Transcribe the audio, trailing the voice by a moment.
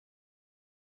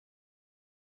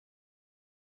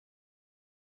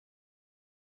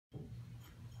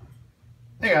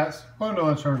Hey guys, welcome to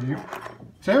Lunchtime Review.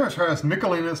 Today I'm going to try this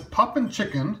Michelina's Poppin'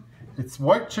 Chicken. It's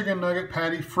white chicken nugget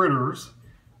patty fritters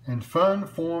and fun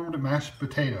formed mashed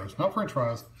potatoes. Not french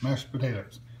fries, mashed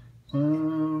potatoes.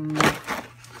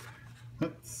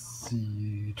 Let's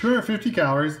see, 250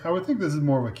 calories. I would think this is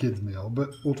more of a kid's meal,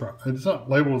 but we'll try. It's not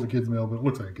labeled as a kid's meal, but it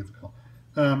looks like a kid's meal.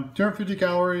 250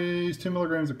 calories, 10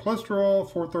 milligrams of cholesterol,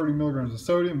 430 milligrams of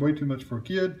sodium, way too much for a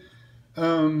kid.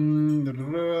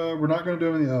 We're not going to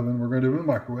do them in the oven. We're going to do them in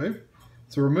the microwave.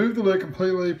 So remove the lid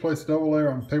completely, place a double layer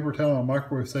on paper towel on a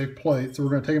microwave safe plate. So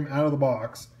we're going to take them out of the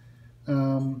box.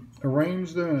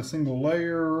 Arrange them in a single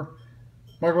layer.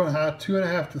 Microwave high,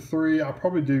 2.5 to 3. I'll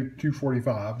probably do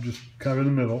 245, just kind of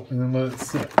in the middle, and then let it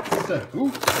sit.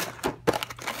 Ooh,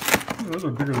 those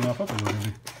are bigger than I thought they were going to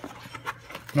be.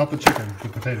 Not the chicken, the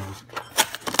potatoes.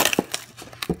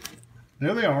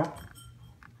 There they are.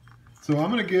 So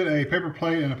I'm going to get a paper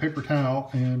plate and a paper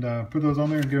towel and put those on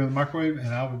there and get them in the microwave, and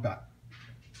I'll be back.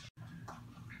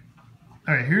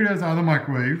 All right, here it is out of the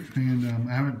microwave, and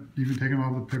I haven't even taken them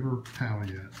off the paper towel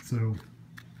yet. So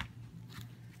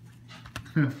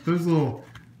those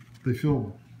they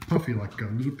feel puffy like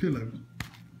little pillows.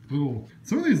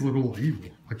 Some of these look a little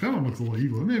evil. Like that one looks a little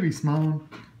evil. It may be smiling,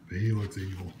 but he looks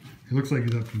evil. He looks like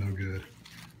he's up to no good.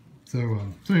 So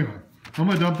anyway, I'm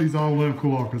going to dump these all, let them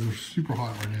cool off because they're super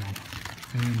hot right now.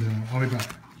 And I'll be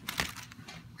back.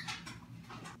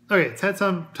 Okay, it's had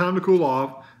some time to cool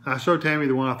off. I showed Tammy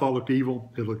the one I thought looked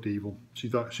evil. It looked evil. She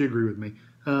agreed with me.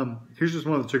 Here's just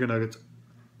one of the chicken nuggets.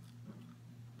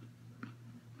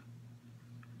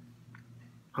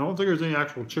 I don't think there's any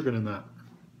actual chicken in that.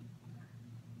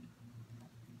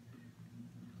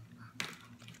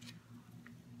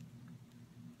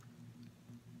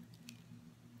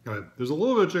 Okay, there's a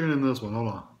little bit of chicken in this one. Hold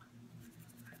on.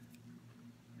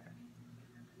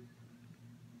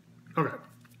 Okay.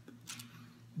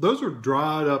 Those are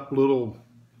dried up little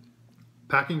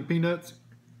packing peanuts.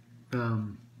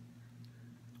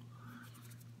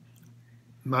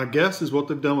 My guess is what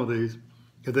they've done with these,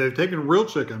 if they've taken real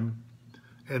chicken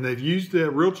and they've used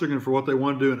that real chicken for what they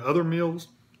want to do in other meals,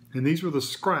 and these were the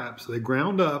scraps they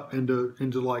ground up into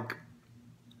like,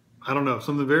 I don't know,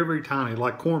 something very, very tiny,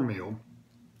 like cornmeal,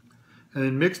 and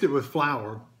then mixed it with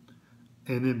flour,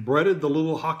 and then breaded the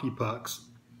little hockey pucks,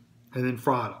 and then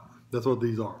fried them. That's what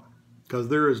these are. Because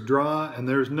they're as dry, and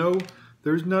there's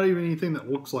not even anything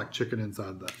that looks like chicken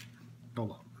inside that.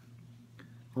 Hold on.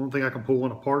 I don't think I can pull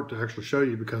one apart to actually show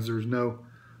you because there's no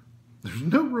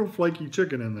real flaky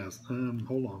chicken in this.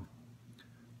 Hold on.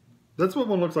 That's what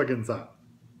one looks like inside.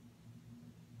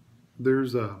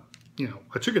 There's a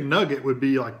chicken nugget would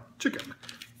be like chicken.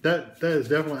 That is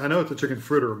definitely, I know it's a chicken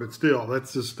fritter, but still,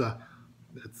 that's just,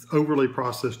 it's overly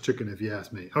processed chicken if you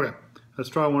ask me. Okay, let's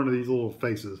try one of these little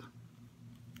faces.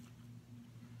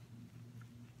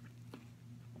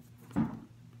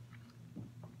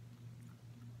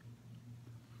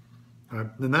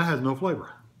 Then that has no flavor.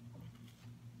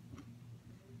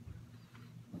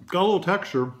 Got a little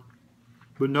texture,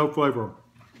 but no flavor.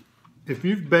 If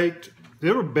you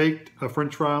ever baked a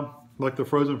french fry, like the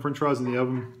frozen french fries in the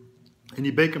oven, and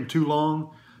you bake them too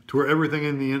long to where everything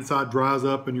in the inside dries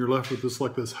up and you're left with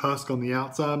this husk on the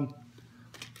outside?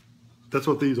 That's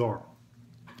what these are.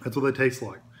 That's what they taste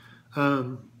like.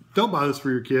 Don't buy this for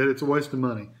your kid. It's a waste of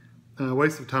money, a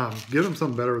waste of time. Give them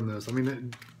something better than this. I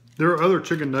mean, there are other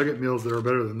chicken nugget meals that are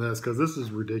better than this because this is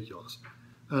ridiculous.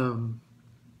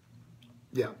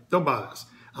 Yeah, don't buy this.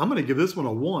 I'm going to give this one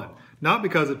a 1. Not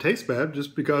because it tastes bad,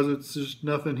 just because it's just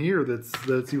nothing here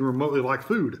that's even remotely like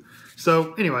food.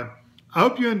 So anyway, I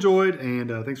hope you enjoyed, and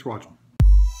thanks for watching.